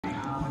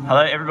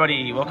Hello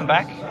everybody, welcome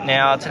back.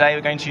 Now today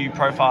we're going to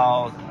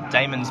profile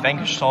Damon's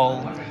Vanquish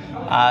Soul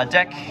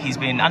deck. He's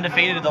been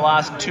undefeated at the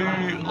last 2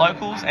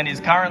 locals and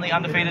is currently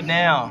undefeated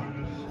now.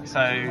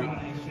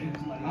 So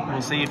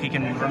we'll see if he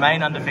can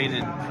remain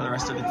undefeated for the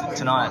rest of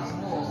tonight.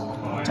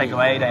 Take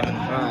away, Damon.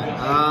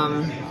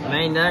 Right,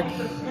 main deck,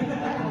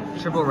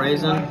 triple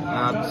raisin,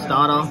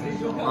 starter.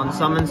 On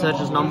summon, search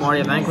as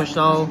non-warrior Vanquish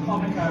Soul.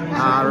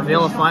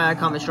 Reveal a fire,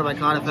 can't be destroyed by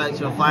card effects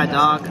with a fire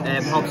dark,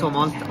 and pops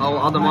all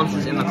other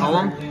monsters in the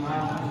column.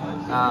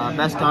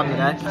 Best card in the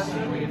deck.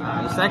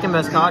 The second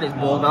best card is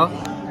Borga.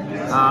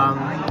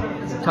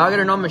 Target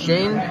a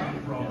non-machine.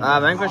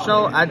 Vanquish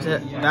Soul, bounce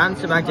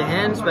it back to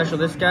hand, special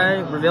this guy,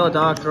 reveal a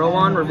dark, draw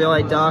 1, reveal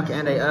a dark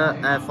and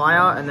a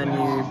fire, and then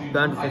you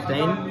burn for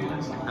 15.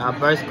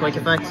 Both quick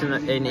effects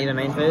in either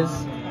main phase.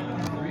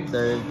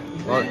 So,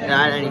 well,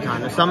 at any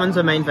time. The summons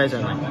are main phase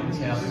only.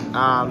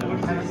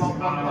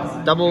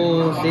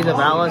 Double Caesar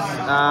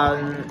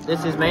Valis.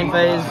 This is main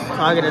phase.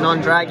 Target a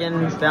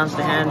non-dragon, bounce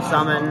to hand,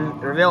 summon,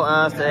 reveal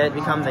Earth, it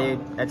becomes a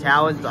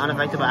tower, it's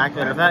unaffected by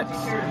activated effects.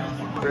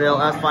 Reveal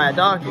Earth, Fire,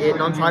 Dark, it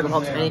non-target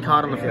pops any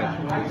card on the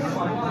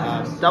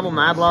field. Double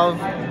Mad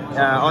Love.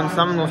 On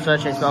summon will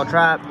search a spell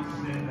trap.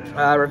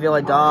 Reveal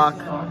a Dark.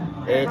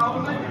 It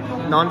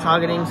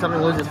non-targeting,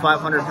 something loses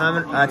 500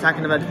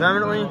 attacking events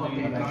permanently.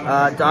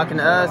 Dark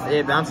and Earth,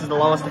 it bounces the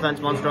lowest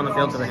defense monster on the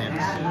field to the hand.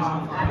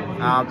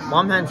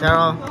 One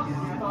Pantera,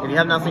 if you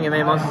have nothing in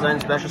main monster zone,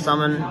 special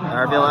summon,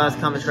 reveal Earth,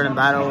 come destroyed in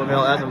battle,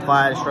 reveal Earth and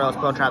Fire, destroy all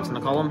spell traps in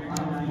the column.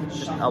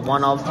 Just a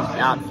one-of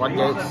out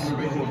floodgates.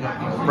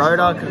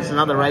 Rhoda, because it's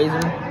another raisin.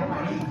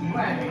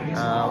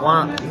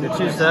 The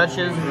 2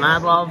 searches,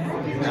 Mad Love.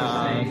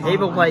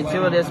 People play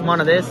 2 of this, 1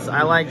 of this.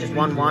 I like just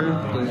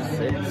 1/1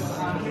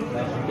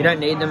 because you don't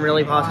need them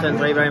really past turn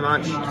 3 very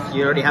much.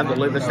 You already have the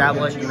loop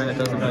established, and then it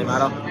doesn't really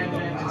matter.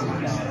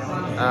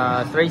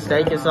 3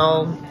 Stake Your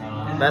Soul,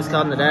 best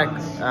card in the deck.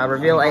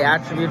 Reveal a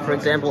attribute, for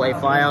example, a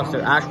fire. So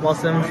Ash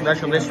Blossom,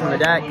 special list from the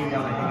deck.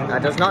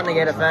 Does not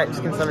negate effects,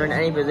 can summon in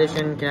any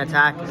position, can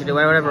attack, can do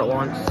whatever it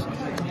wants.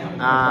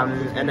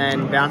 And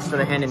then bounce to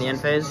the hand in the end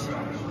phase.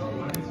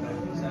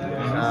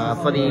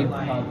 For the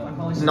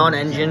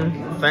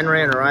non-engine,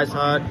 Fenrir and Arise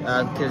Heart,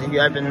 because if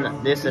you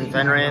open this in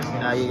Fenrir,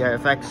 you go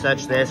effect,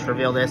 search this,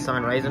 reveal this,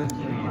 summon Raisin.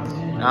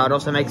 It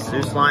also makes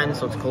Zeus line,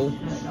 so it's cool.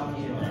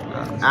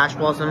 Ash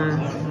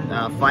Blossom,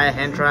 Fire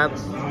Hand Trap.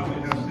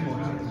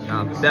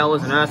 Bell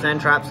is an Earth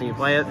Hand Trap, so you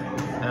play it.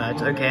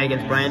 It's okay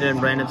against Brandon.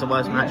 Brandon's the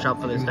worst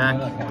matchup for this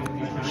deck.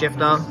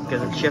 Shifter,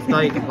 because it's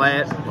Shifter, you can play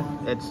it.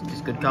 It's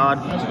just a good card.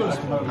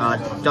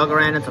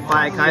 Doggeran, it's a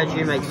Fire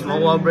Kaiju, makes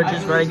Small World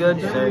Bridges very good.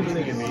 So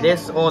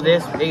this or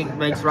this, it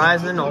makes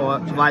Ryzen, or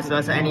vice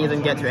versa, any of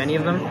them get to any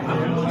of them.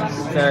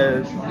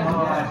 So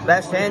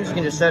best hands, you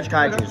can just search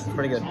Kaijus, it's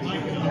pretty good.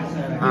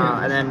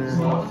 And then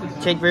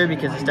Tikbu,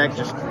 because this deck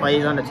just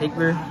plays under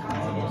Tikbu.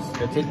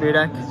 The Tikbu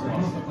deck,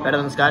 better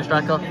than Sky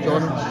Striker,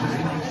 Jordan.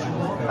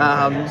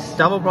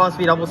 Double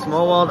Prosby, double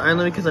Small World,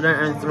 only because I don't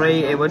own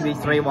 3, it would be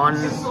 3-1,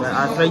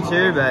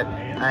 3-2, but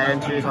I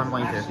own 2, so I'm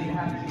playing 2.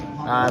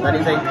 That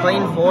is a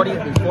clean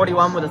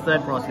 41 with a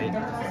 3rd Prosby.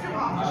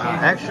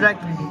 Extra deck,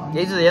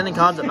 these are the only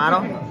cards that matter.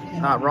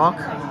 Rock.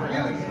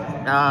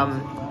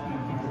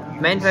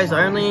 Main phase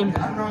only,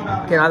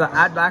 can either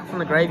add back from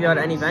the graveyard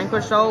any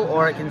Vanquish Soul,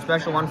 or it can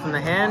special 1 from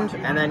the hand,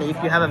 and then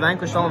if you have a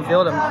Vanquish Soul on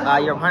field,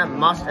 your opponent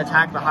must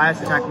attack the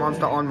highest attack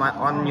monster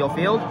on your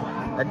field.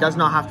 It does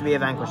not have to be a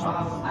Vanquish Soul.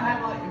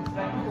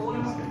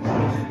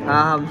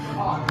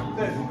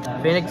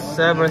 Phoenix,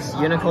 Cerberus,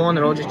 Unicorn,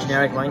 they're all just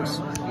generic links.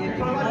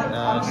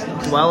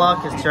 Dweller,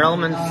 because Tier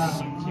Element's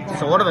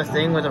sort of a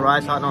thing with the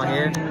Rise Heart not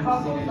here.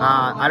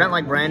 I don't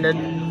like Branded.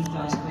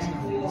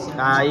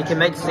 You can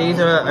make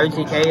Caesar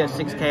OTK or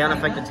 6k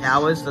unaffected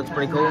towers, so that's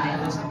pretty cool.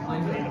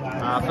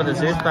 For the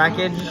Zeus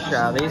package,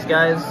 these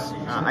guys,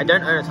 I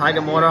don't own a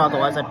Tiger Mortar,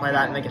 otherwise I'd play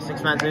that and make a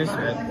 6-man Zeus,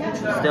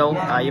 but still,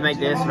 you make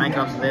this, rank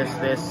up to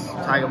this,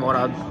 Tiger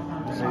Mortar,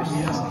 Zeus.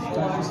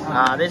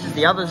 This is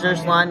the other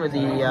Zeus line with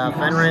the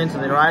Fenrir and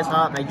the Rise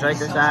Heart, make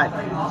Draco stack,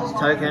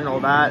 token, all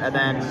that, and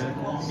then,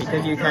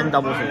 because you can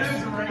double Zeus.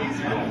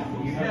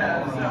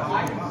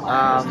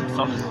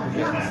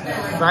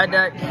 Side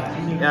deck,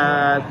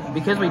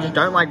 because we just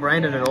don't like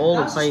Branded at all,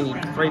 we play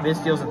 3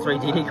 Bystials and 3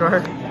 DD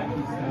Crow.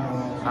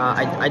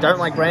 I don't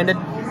like Branded.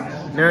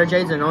 Mirror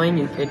Jade's annoying,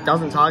 it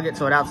doesn't target,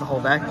 so it outs the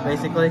whole deck,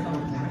 basically.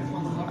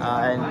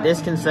 And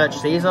this can search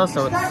Caesar,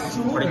 so it's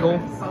pretty cool.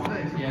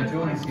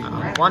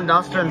 1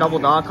 Duster and double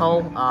Dark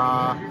Hole,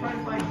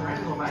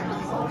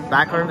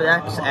 backroom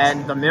decks,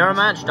 and the Mirror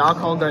match, Dark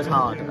Hole goes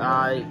hard.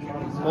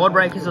 Board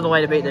Breakers are the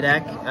way to beat the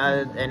deck,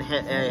 and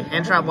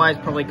hand trap wise,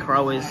 probably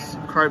Crow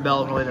Bell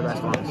are probably the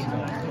best ones.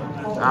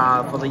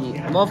 For the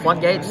more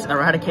floodgates,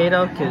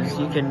 Eradicator, because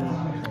you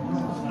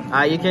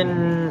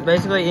can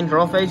basically in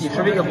draw phase, you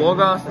tribute your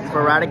Borga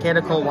for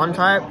Eradicator, call 1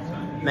 type.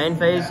 Main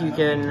phase, you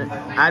can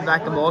add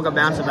back the Borga,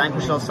 bounce a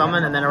Vanquish Soul,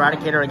 summon, and then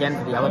Eradicator again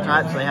for the other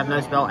type, so they have no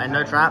spell and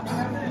no traps.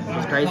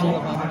 It's crazy.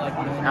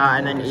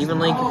 And then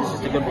Evenly, because it's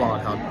just a good blower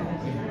card.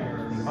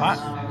 Alright.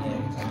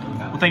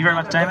 Well, thank you very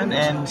much, Damon,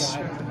 and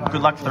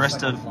good luck for the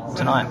rest of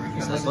tonight.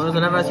 As long as I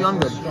never see you, I'm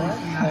good.